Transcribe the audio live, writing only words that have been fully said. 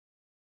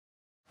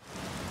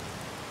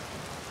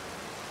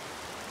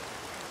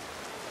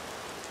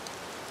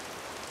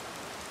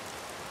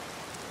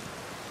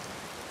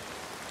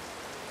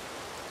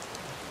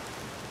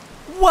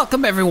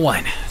Welcome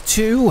everyone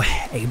to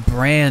a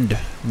brand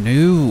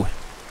new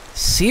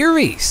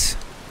series.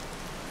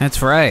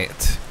 That's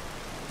right.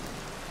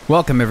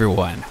 Welcome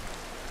everyone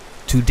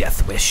to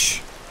Death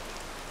Wish.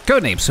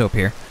 Codename Soap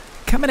here,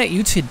 coming at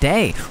you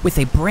today with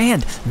a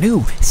brand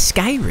new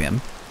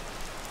Skyrim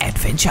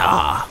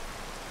adventure.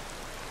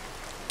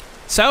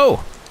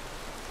 So,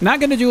 not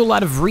going to do a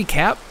lot of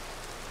recap,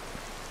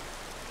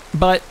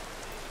 but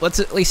let's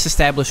at least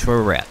establish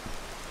where we're at.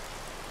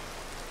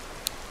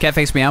 Cloaks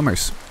of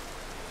Skryim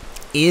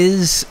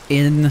is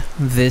in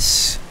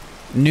this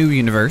new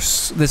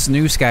universe, this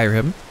new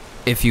Skyrim,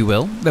 if you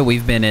will, that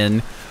we've been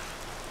in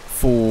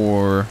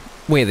for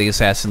Way of the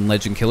Assassin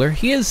Legend Killer.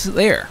 He is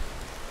there.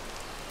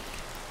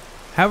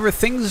 However,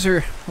 things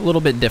are a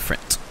little bit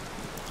different.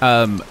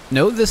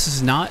 No, this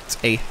is not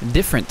a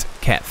different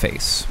cat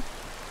face.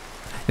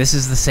 This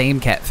is the same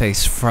cat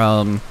face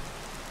from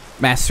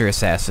Master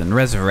Assassin,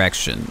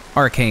 Resurrection,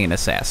 Arcane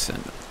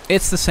Assassin.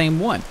 It's the same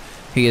one.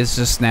 He is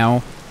just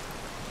now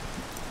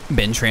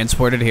been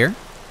transported here.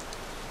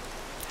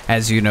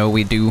 As you know,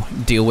 we do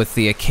deal with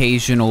the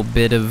occasional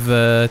bit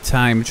of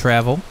time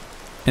travel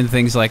and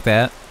things like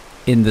that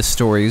in the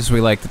stories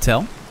we like to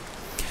tell.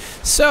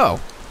 So,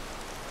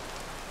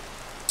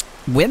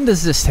 when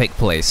does this take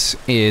place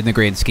in the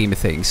grand scheme of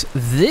things?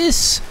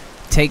 This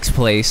takes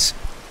place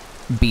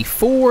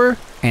before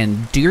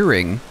and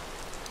during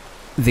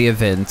the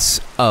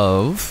events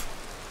of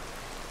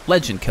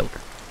Legend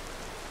Killer.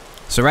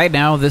 So right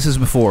now, this is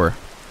before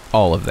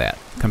all of that.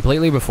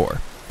 Completely before.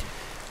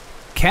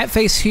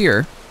 Catface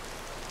here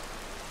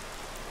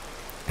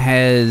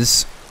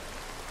has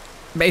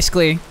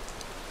basically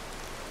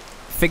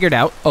figured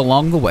out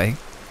along the way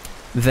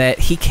that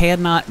he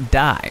cannot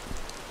die.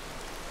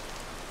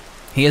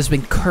 He has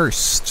been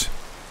cursed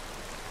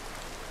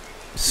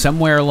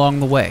somewhere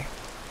along the way.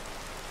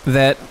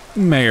 That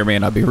may or may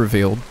not be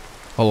revealed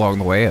along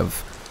the way of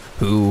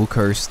who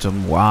cursed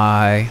him,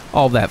 why,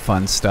 all that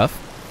fun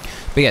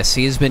stuff. But yes,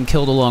 he has been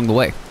killed along the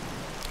way.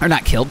 Or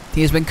not killed,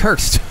 he has been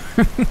cursed.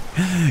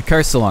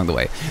 Cursed along the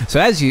way. So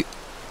as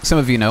some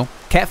of you know,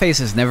 Catface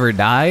has never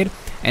died,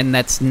 and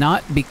that's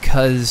not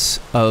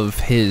because of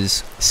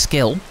his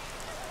skill.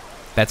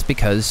 That's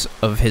because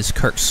of his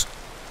curse.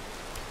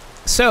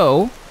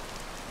 So,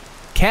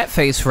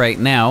 Catface right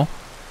now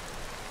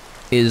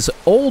is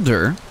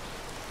older.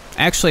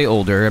 Actually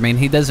older. I mean,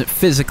 he doesn't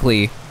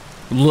physically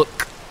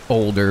look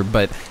older,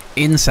 but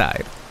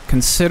inside,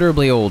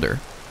 considerably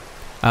older.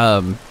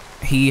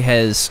 He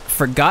has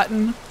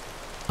forgotten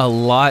a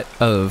lot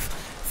of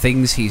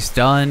things he's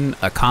done,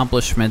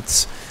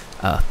 accomplishments,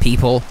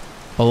 people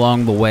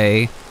along the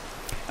way,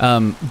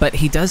 but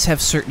he does have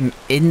certain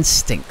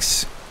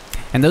instincts,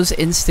 and those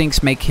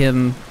instincts make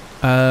him,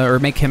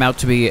 make him out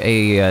to be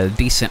a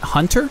decent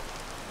hunter.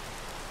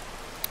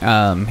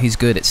 He's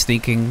good at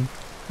sneaking,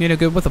 you know,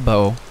 good with a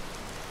bow,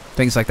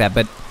 things like that.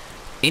 But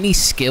any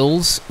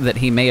skills that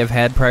he may have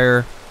had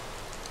prior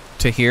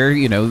to here,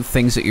 you know,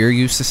 things that you're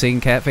used to seeing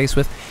Catface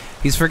with,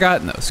 he's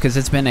forgotten those because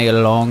it's been a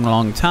long,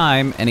 long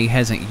time and he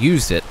hasn't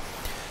used it.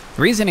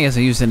 The reason he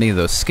hasn't used any of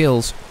those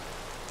skills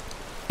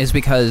is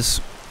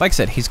because, like I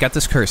said, he's got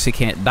this curse, he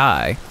can't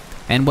die.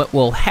 And what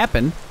will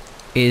happen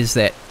is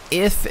that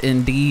if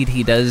indeed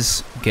he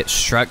does get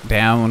struck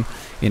down,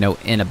 you know,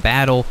 in a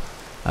battle,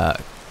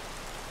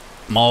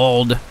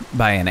 mauled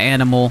by an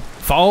animal,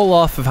 fall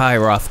off of High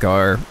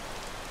Hrothgar,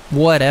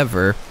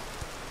 whatever,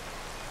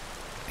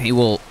 he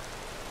will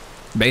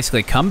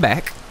basically come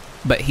back,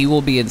 but he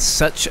will be in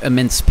such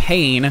immense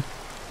pain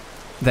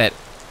that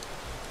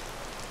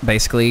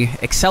basically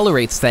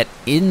accelerates that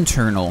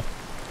internal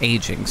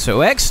aging.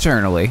 So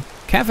externally,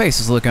 Catface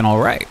is looking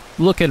alright.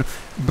 Looking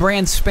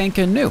brand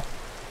spanking new.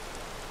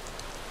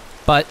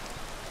 But,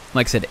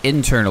 like I said,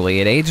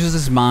 internally, it ages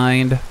his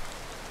mind,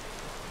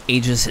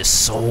 ages his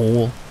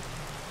soul,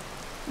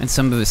 and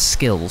some of his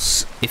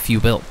skills, if you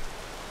will.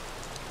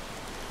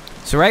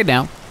 So right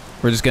now,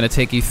 we're just going to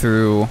take you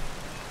through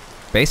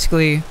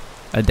basically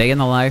a day in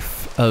the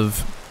life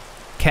of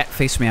Cloaks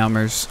of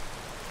Skryim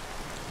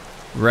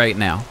right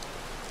now.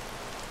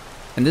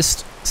 And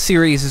this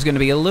series is going to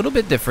be a little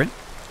bit different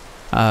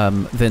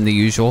than the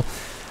usual.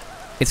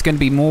 It's going to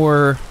be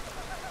more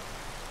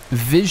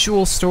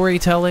visual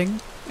storytelling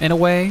in a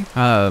way.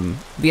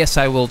 Yes,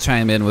 I will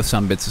chime in with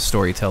some bits of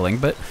storytelling,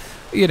 but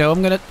you know,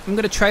 I'm gonna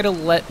try to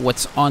let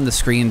what's on the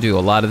screen do a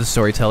lot of the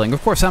storytelling.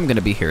 Of course, I'm going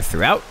to be here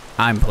throughout.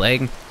 I'm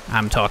playing,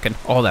 I'm talking,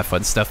 all that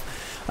fun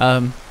stuff.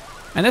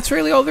 And that's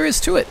really all there is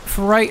to it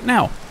for right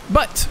now.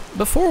 But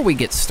before we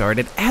get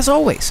started, as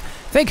always,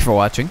 thank you for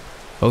watching.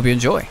 Hope you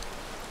enjoy.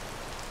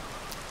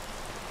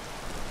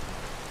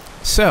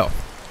 So,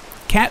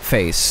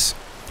 Catface,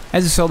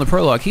 as you saw in the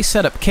prologue, he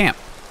set up camp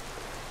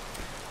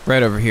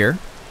right over here.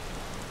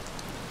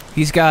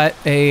 He's got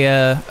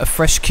a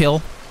fresh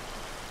kill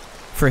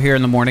for here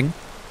in the morning,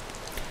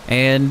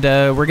 and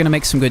we're going to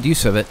make some good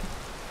use of it.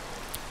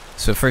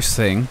 So first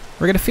thing,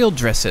 we're going to field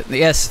dress it.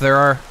 Yes, there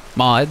are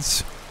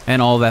mods and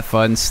all that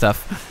fun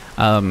stuff,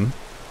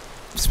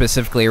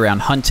 specifically around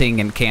hunting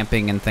and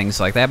camping and things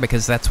like that,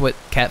 because that's what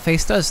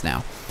Catface does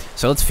now.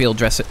 So let's field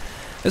dress it.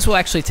 This will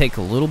actually take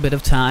a little bit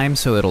of time,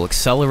 so it'll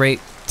accelerate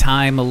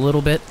time a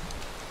little bit.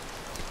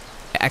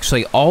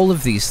 Actually, all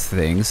of these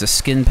things, the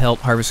skin pelt,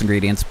 harvest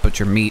ingredients,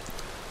 butcher meat,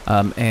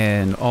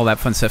 and all that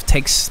fun stuff,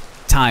 takes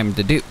time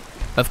to do,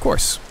 of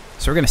course.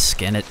 So we're going to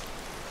skin it.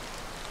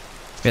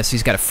 Yes,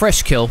 he's got a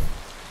fresh kill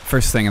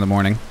first thing in the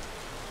morning.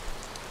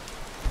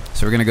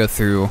 So we're going to go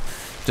through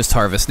just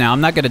harvest. Now,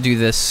 I'm not going to do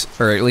this,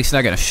 or at least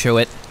not going to show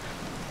it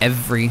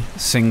every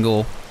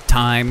single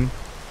time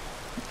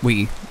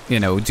we, you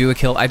know, do a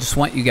kill. I just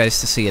want you guys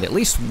to see it at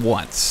least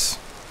once,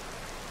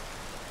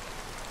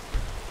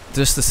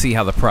 just to see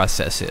how the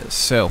process is.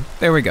 So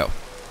there we go,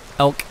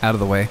 elk out of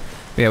the way.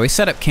 But yeah, we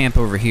set up camp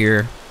over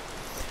here.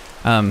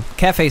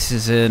 Catface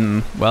is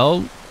in,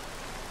 well,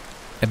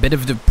 a bit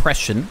of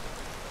depression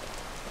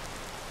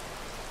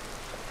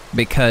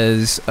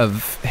because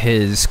of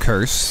his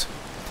curse.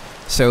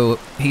 So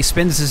he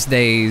spends his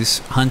days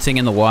hunting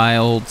in the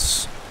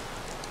wilds,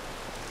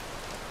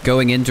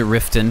 going into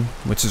Riften,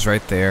 which is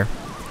right there,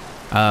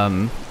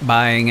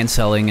 buying and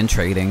selling and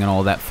trading and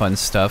all that fun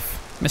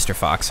stuff. Mr.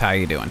 Fox, how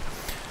you doing?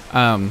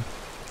 And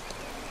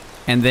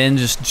then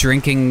just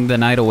drinking the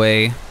night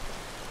away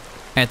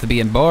at the Bee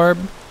and Barb,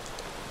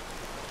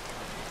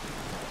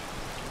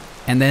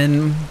 and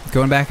then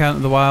going back out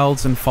in the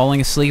wilds and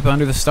falling asleep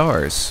under the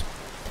stars.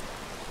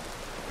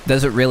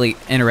 Doesn't really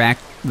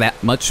interact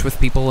that much with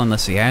people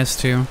unless he has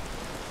to.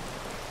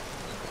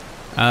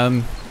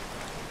 And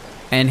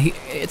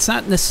it's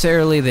not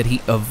necessarily that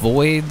he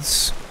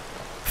avoids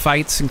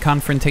fights and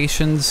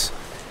confrontations.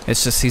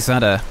 It's just he's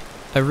not a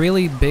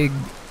really big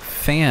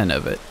fan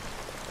of it.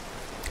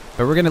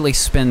 But we're going to at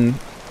least spend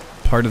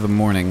part of the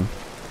morning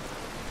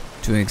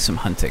doing some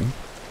hunting.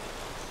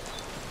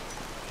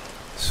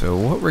 So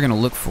what we're going to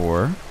look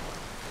for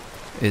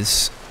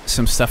is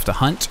some stuff to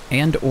hunt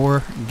and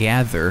or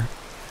gather.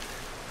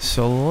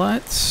 So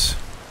let's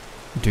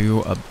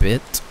do a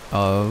bit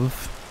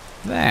of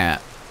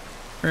that.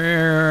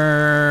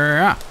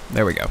 There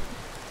we go.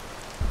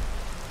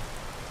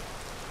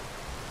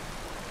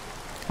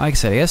 Like I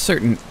said, he has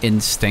certain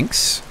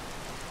instincts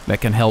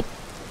that can help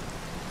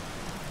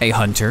a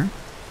hunter.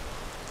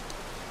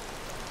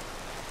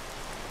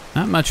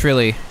 Not much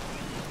really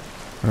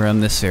around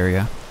this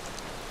area,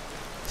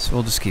 so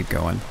we'll just keep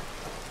going.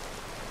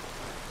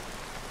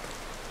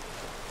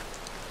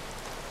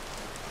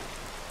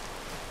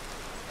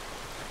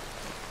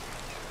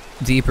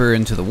 Deeper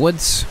into the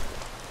woods.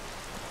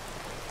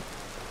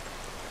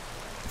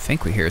 I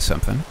think we hear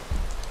something.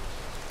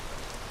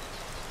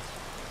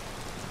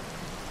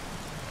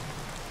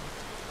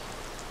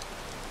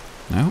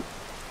 No,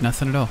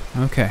 nothing at all.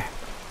 Okay.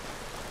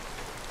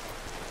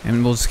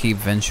 And we'll just keep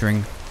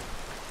venturing.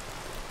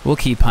 We'll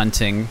keep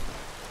hunting.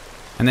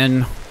 And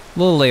then a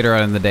little later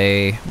on in the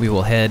day, we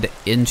will head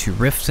into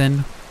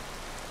Riften.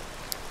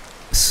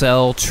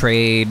 Sell,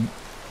 trade,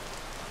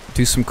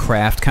 do some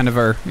craft, kind of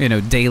our, you know,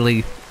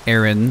 daily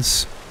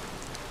errands.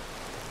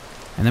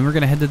 And then we're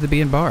going to head to the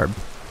Bee and Barb.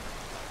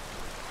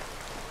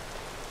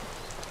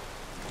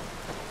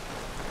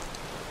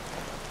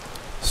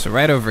 So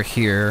right over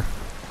here,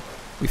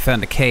 we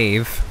found a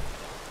cave.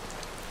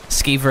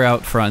 Skeever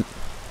out front.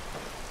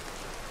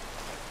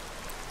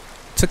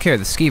 Took care of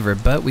the skeever,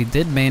 but we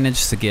did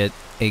manage to get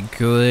a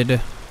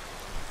good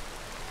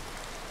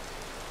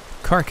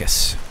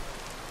carcass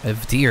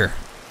of deer.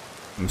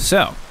 So,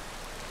 I'm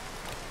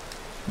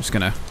just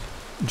gonna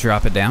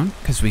drop it down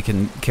because we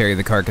can carry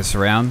the carcass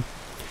around.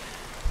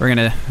 We're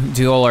gonna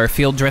do all our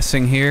field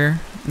dressing here,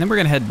 and then we're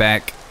gonna head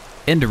back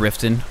into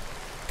Riften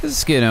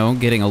because, you know,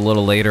 getting a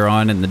little later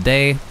on in the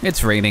day.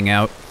 It's raining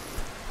out.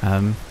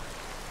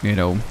 You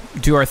know,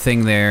 do our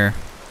thing there.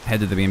 Head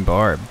to the Bee and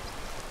Barb.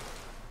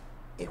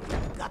 If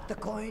you've got the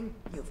coin,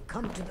 you've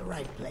come to the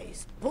right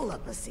place. Pull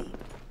up a seat.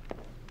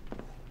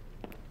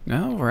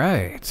 All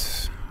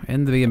right,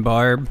 in the Bee and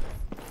Barb.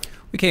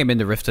 We came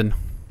into Riften.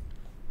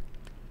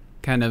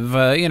 Kind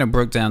of, you know,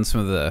 broke down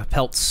some of the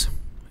pelts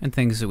and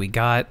things that we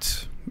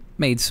got.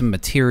 Made some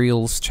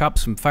materials, chopped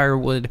some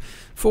firewood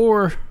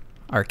for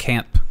our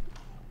camp.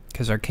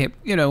 Because our camp,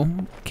 you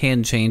know,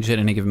 can change at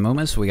any given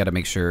moment, so we got to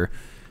make sure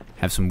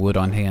have some wood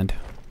on hand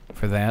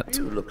for that.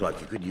 You look like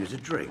you could use a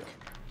drink.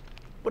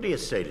 What do you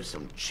say to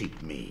some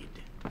cheap mead?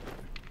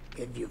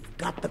 If you've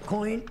got the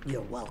coin,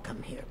 you're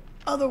welcome here.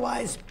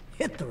 Otherwise,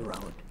 hit the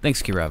road.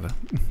 Thanks, Kirava.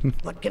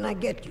 What can I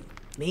get you?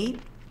 Meat?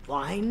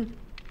 Wine?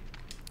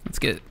 Let's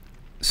get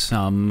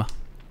some.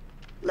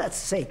 Let's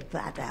sate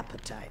that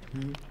appetite.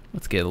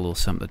 Let's get a little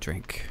something to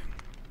drink.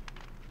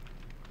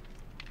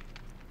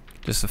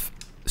 Just a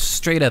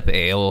straight up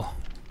ale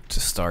to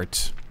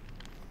start.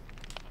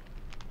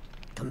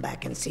 Come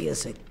back and see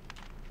us.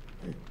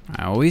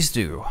 I always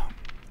do.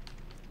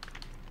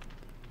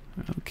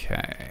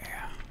 Okay.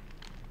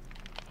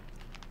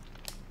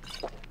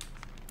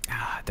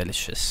 Ah,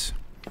 delicious.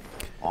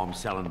 I'm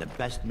selling the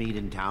best meat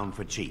in town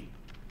for cheap.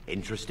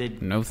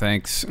 Interested? No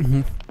thanks.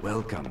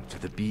 Welcome to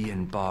the Bee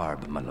and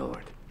Barb, my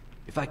lord.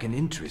 If I can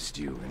interest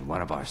you in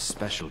one of our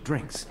special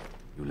drinks,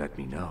 you let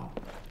me know.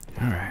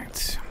 All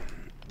right.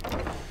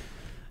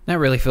 Not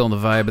really feeling the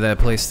vibe of that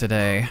place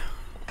today.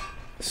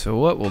 So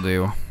what we'll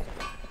do,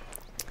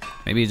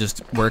 maybe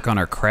just work on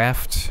our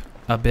craft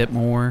a bit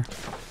more.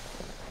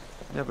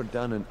 Never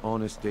done an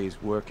honest day's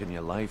work in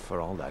your life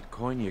for all that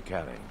coin you're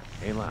carrying,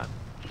 eh, lad?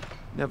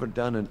 Never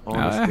done an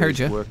honest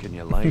day's work in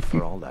your life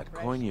for all that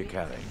coin you're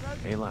carrying,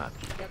 eh, lad?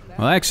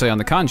 Well, actually, on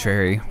the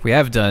contrary, we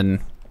have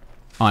done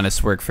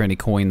honest work for any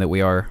coin that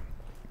we are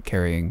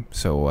carrying.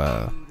 So,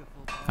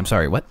 I'm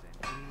sorry, what?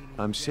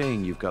 I'm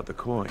saying you've got the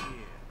coin,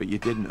 but you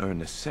didn't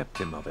earn a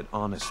septim of it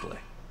honestly.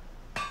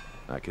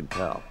 I can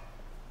tell.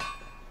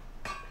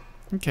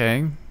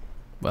 Okay.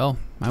 Well,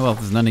 my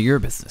wealth is none of your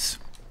business.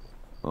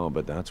 Oh,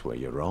 but that's where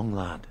you're wrong,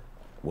 lad.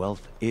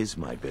 Wealth is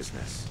my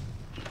business.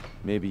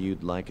 Maybe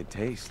you'd like a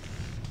taste.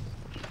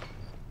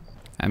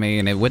 I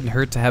mean, it wouldn't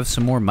hurt to have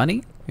some more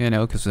money, you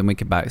know, because then we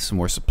could buy some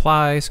more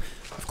supplies.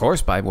 Of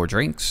course, buy more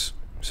drinks.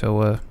 So,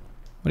 what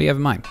do you have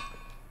in mind?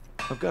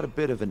 I've got a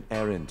bit of an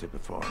errand to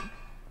perform,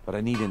 but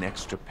I need an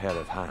extra pair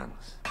of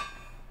hands.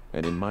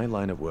 And in my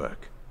line of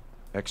work,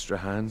 extra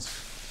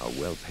hands are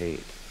well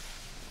paid.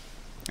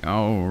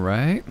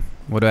 Alright.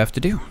 What do I have to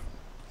do?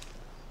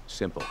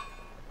 Simple.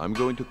 I'm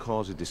going to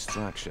cause a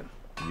distraction.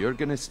 You're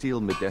gonna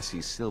steal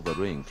Medesi's silver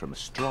ring from a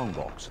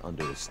strongbox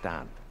under his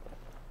stand.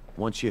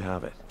 Once you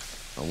have it,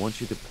 I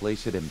want you to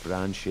place it in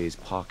Branche's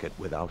pocket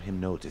without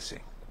him noticing.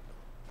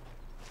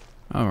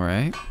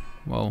 Alright.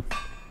 Well,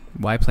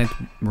 why plant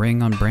the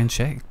ring on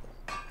Branche?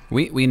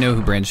 We know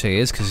who Branche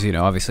is because, you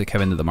know, obviously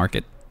come into the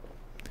market.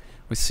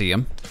 We see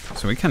him,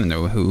 so we kind of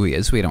know who he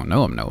is. We don't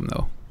know him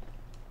though.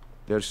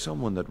 There's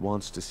someone that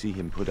wants to see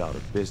him put out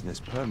of business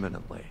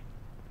permanently.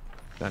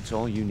 That's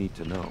all you need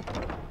to know.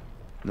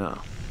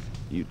 Now,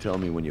 you tell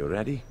me when you're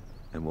ready,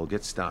 and we'll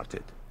get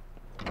started.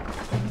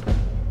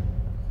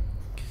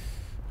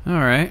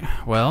 Alright,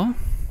 well,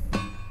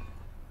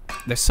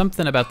 there's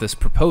something about this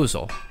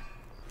proposal.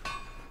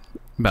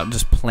 About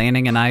just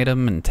planning an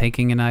item and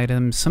taking an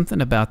item.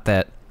 Something about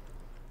that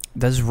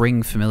does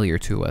ring familiar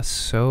to us.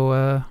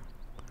 So,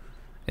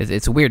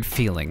 it's a weird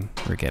feeling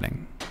we're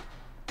getting.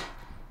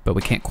 But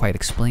we can't quite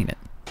explain it.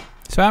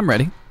 So I'm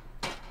ready.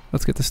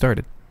 Let's get this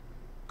started.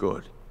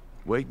 Good.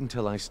 Wait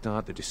until I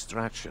start the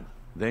distraction,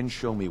 then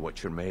show me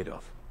what you're made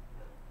of.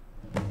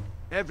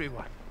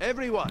 Everyone,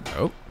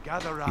 Oh,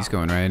 gather round. he's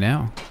going right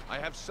now. I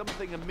have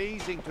something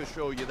amazing to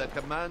show you that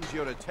commands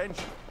your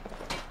attention.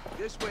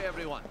 This way,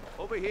 everyone.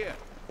 Over here.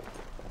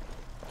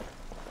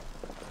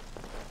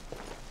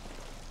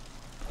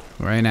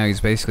 Right now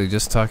he's basically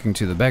just talking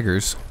to the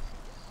beggars.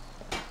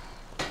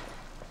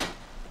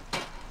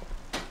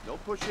 No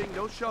pushing,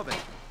 no shoving.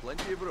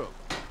 Plenty of room.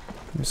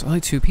 There's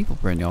only 2 people,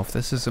 Brynjolf.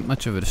 This isn't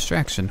much of a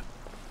distraction.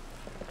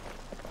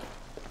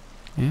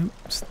 Yep.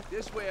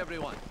 This way,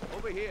 everyone.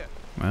 Over here.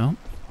 Well,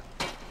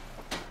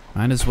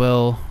 might as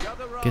well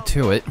get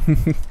to it.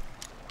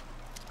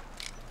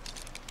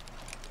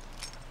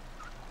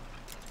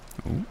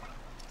 Oh.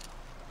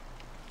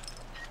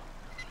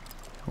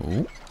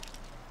 Oh.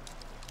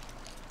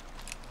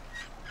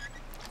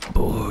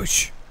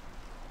 Bush.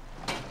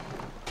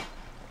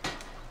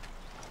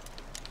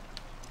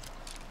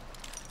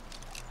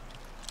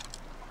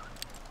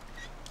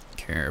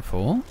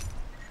 Careful.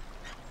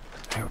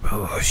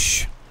 Oh,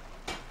 bush.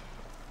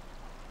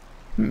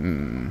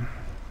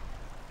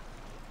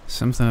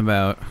 Something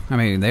about... I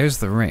mean, there's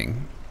the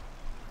ring.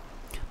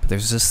 But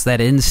there's just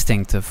that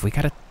instinct of, we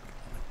gotta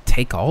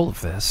take all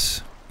of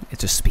this. It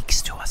just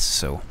speaks to us,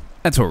 so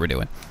that's what we're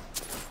doing.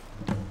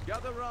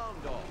 Gather round,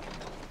 all.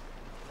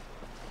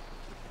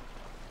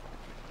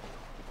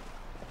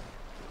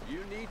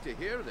 You need to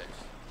hear this.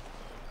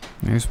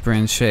 There's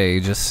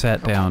Branche just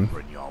sat down.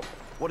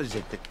 What is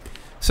it that...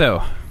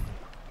 So,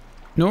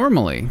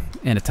 normally,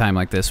 in a time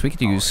like this, we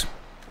could use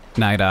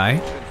Night Eye.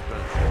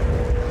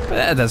 But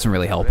that doesn't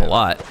really help a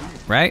lot,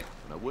 right?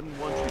 I wouldn't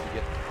want you to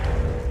get...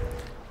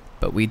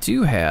 But we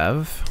do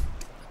have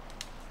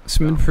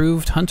some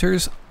improved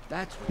Hunter's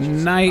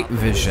Night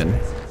Vision.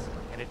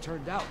 And it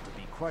turned out to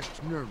be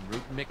crushed nerve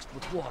root mixed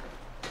with water.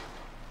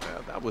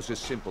 that was a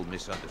simple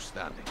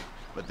misunderstanding.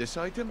 But this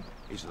item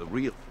is the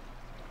real...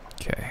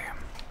 Okay.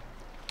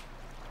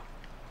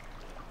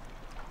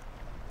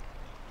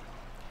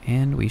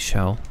 And we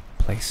shall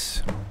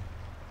place.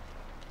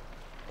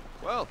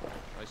 Well,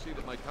 I see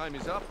that my time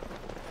is up.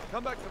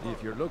 Come back tomorrow.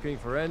 If you're looking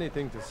for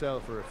anything to sell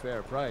for a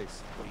fair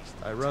price,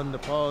 I run the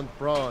pawned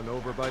brawn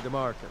over by the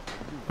market.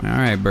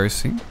 Alright,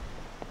 Bercy.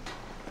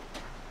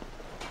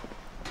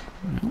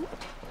 Well,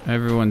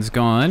 everyone's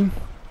gone.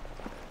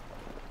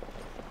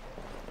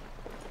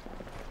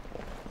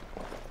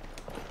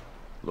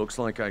 Looks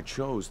like I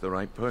chose the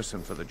right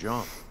person for the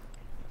job.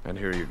 And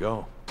here you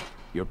go.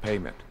 Your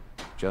payment.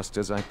 Just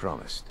as I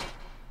promised.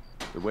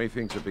 The way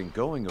things have been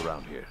going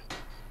around here,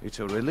 it's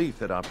a relief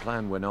that our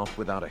plan went off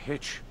without a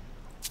hitch.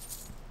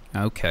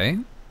 Okay.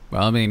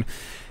 Well, I mean,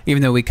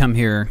 even though we come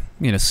here,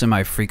 you know,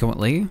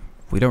 semi-frequently,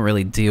 we don't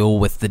really deal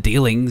with the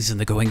dealings and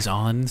the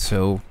goings-on,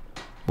 so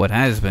what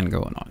has been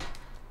going on?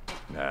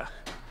 Nah.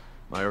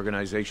 My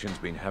organization's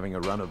been having a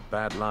run of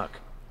bad luck.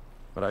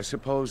 But I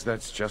suppose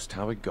that's just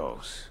how it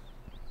goes.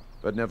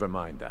 But never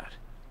mind that.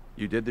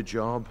 You did the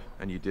job,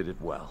 and you did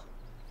it well.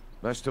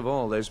 Best of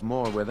all, there's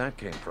more where that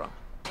came from.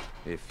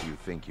 If you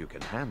think you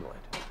can handle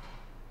it.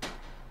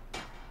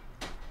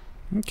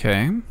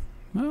 Okay.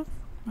 Well,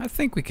 I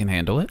think we can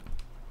handle it.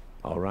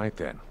 All right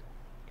then.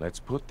 Let's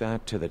put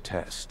that to the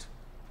test.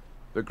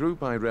 The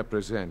group I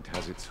represent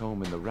has its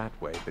home in the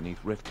Ratway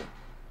beneath Riften,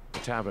 a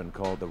tavern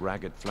called the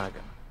Ragged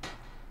Flagon.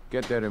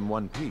 Get there in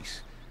one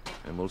piece,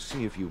 and we'll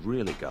see if you've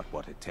really got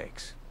what it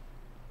takes.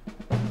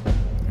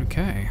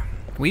 Okay.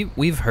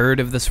 We've heard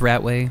of this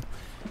Ratway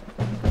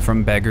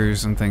from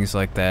beggars and things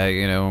like that,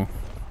 you know.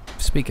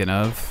 Speaking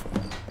of...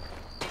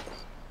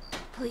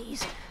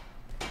 Please.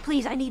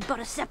 Please, I need but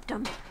a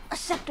septum. A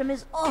septum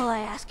is all I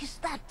ask. Is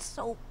that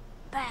so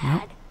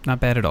bad? Nope, not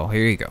bad at all.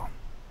 Here you go.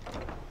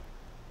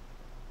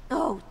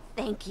 Oh,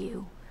 thank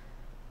you.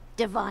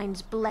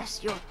 Divines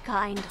bless your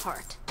kind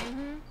heart.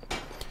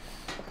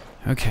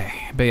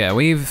 Okay, but yeah,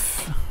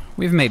 we've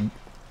made,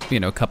 you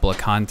know, a couple of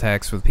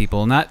contacts with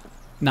people, not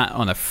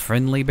on a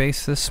friendly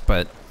basis,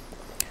 but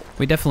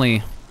we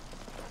definitely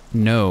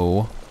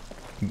know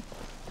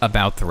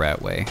about the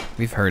Ratway.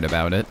 We've heard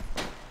about it.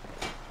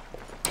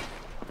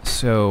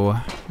 So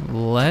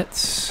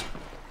let's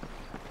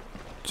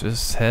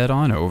just head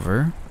on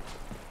over.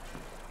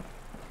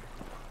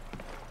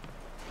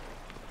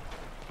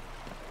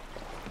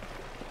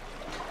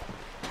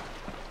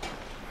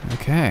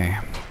 Okay.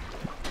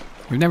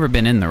 We've never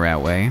been in the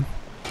Ratway,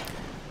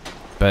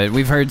 but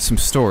we've heard some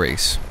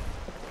stories.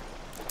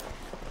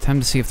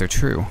 Time to see if they're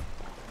true.